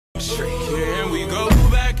Here we go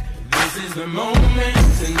back. This is the moment.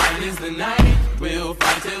 Tonight is the night. We'll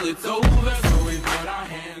fight till it's over. So we put our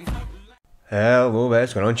hands up. Hello,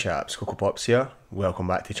 what's going on, chaps? Coco Pops here. Welcome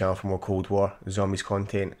back to the channel for more Cold War Zombies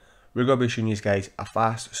content. We're going to be showing you guys a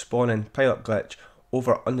fast spawning pilot glitch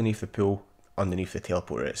over underneath the pool, underneath the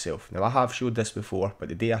teleporter itself. Now I have showed this before, but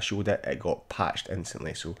the day I showed it, it got patched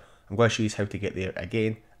instantly. So I'm going to show you how to get there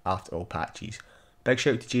again after all patches. Big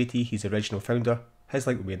shout out to JT, he's the original founder. His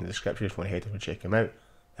link will be in the description if you want to head over and check him out.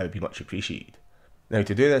 That would be much appreciated. Now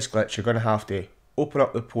to do this glitch, you're going to have to open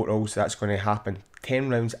up the portals. That's going to happen 10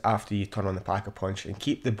 rounds after you turn on the Pack-a-Punch, and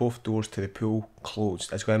keep the both doors to the pool closed.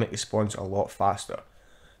 That's going to make the spawns a lot faster.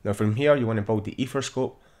 Now from here you want to build the ether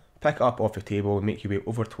scope, pick it up off the table and make your way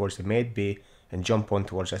over towards the med bay and jump on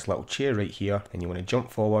towards this little chair right here, and you want to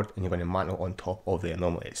jump forward and you're going to mantle on top of the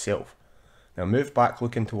anomaly itself. Now move back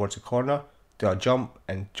looking towards the corner, do a jump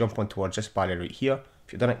and jump on towards this barrier right here.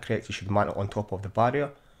 If you've done it correct, you should mantle on top of the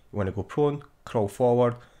barrier. You want to go prone, crawl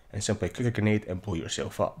forward and simply cook a grenade and blow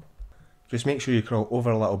yourself up. Just make sure you crawl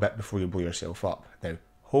over a little bit before you blow yourself up. Now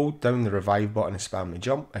hold down the revive button and spam the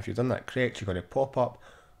jump. If you've done that correct, you're going to pop up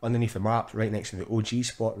underneath the map right next to the OG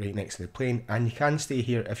spot, right next to the plane, and you can stay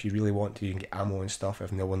here if you really want to. You can get ammo and stuff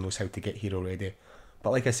if no one knows how to get here already.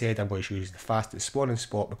 But like I said, I'm going to show you the fastest spawning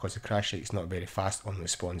spot because the crash rate's not very fast on the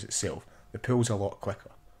spawns itself. The pool's a lot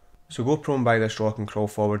quicker. So go prone by this rock and crawl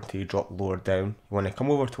forward until you drop lower down. You want to come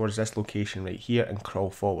over towards this location right here and crawl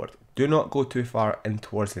forward. Do not go too far in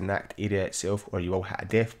towards the knocked area itself or you will hit a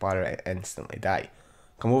death barrier and instantly die.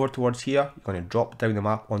 Come over towards here, you're going to drop down the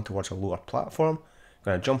map on towards a lower platform.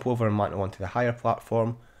 You're going to jump over and mantle onto the higher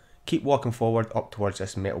platform. Keep walking forward up towards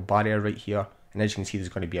this metal barrier right here, and as you can see there's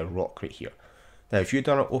going to be a rock right here. Now if you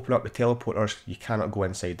don't open up the teleporters, you cannot go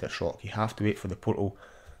inside this rock. You have to wait for the portal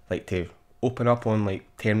to open up on like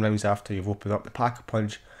 10 rounds after you've opened up the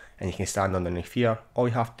Pack-a-Punch, and you can stand underneath here. All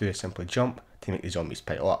you have to do is simply jump to make the zombies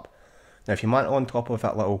pile up. Now if you mantle on top of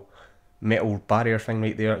that little metal barrier thing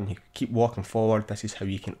right there and you keep walking forward, this is how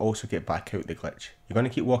you can also get back out the glitch. You're going to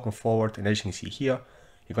keep walking forward, and as you can see here,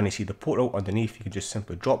 you're going to see the portal underneath. You can just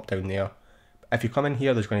simply drop down there. If you come in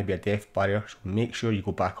here, there's going to be a death barrier, so make sure you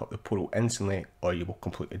go back up the portal instantly or you will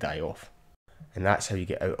completely die off. And that's how you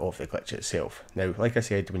get out of the glitch itself. Now like I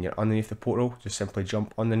said, when you're underneath the portal, just simply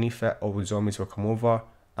jump underneath it. All the zombies will come over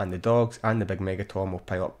and the dogs and the big Megaton will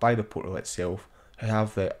pile up by the portal itself. You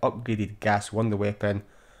have the upgraded gas wonder weapon.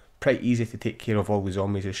 Pretty easy to take care of all the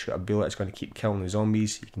zombies. Just shoot a bullet, it's going to keep killing the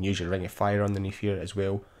zombies. You can use your ring of fire underneath here as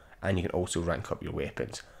well, and you can also rank up your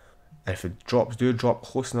weapons. And if the drops do drop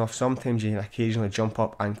close enough, sometimes you can occasionally jump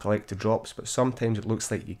up and collect the drops, but sometimes it looks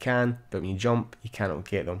like you can, but when you jump you cannot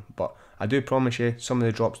get them. But I do promise you, some of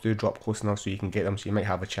the drops do drop close enough so you can get them, so you might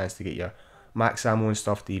have a chance to get your max ammo and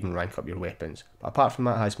stuff to even rank up your weapons. But apart from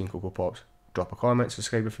that, has been Coco Pops. Drop a comment,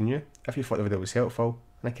 subscribe if you're new, if you thought the video was helpful,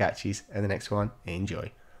 and I catch you in the next one.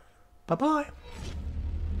 Enjoy. Bye bye.